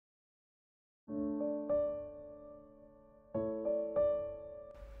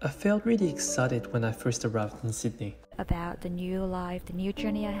I felt really excited when I first arrived in Sydney. About the new life, the new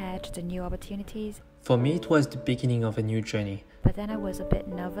journey ahead, the new opportunities. For me, it was the beginning of a new journey. But then I was a bit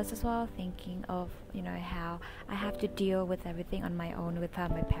nervous as well, thinking of, how I have to deal with everything on my own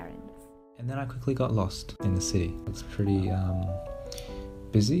without my parents. And then I quickly got lost in the city. It's pretty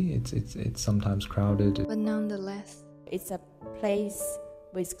busy, it's sometimes crowded. But nonetheless, it's a place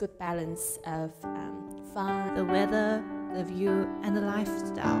with good balance of fun, the weather, the view, and the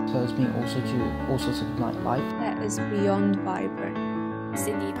lifestyle. Exposed me also to all sorts of nightlife. that is beyond vibrant.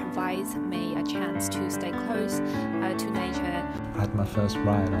 Sydney provides me a chance to stay close to nature. I had my first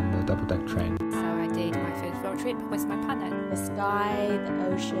ride on the double-deck train. So I did my first road trip with my partner. the sky,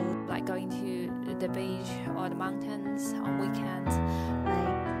 the ocean, Like going to the beach or the mountains on weekends.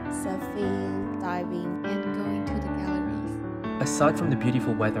 like surfing, diving. And going to the galleries. Aside from the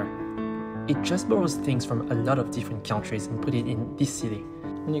beautiful weather, it just borrows things from a lot of different countries and put it in this city.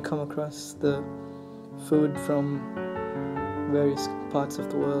 When you come across the food from various parts of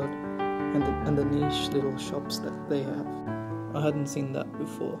the world and the niche little shops that they have, I hadn't seen that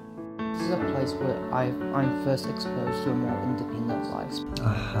before. This is a place where I'm first exposed to a more independent life.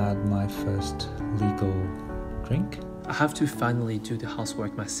 I had my first legal drink. I have to finally do the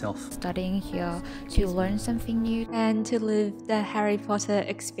housework myself. Studying here to learn something new. And to live the Harry Potter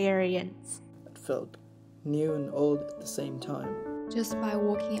experience. It felt new and old at the same time. Just by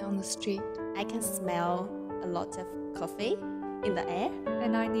walking on the street. I can smell a lot of coffee in the air.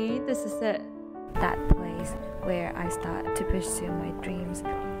 And I knew this is it. That place where I start to pursue my dreams.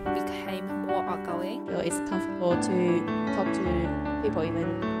 Became more outgoing. It's comfortable to talk to people even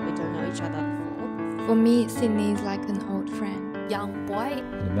we don't know each other before. For me, Sydney is like an old friend. Young boy.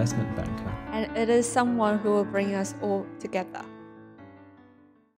 An investment banker. And it is someone who will bring us all together.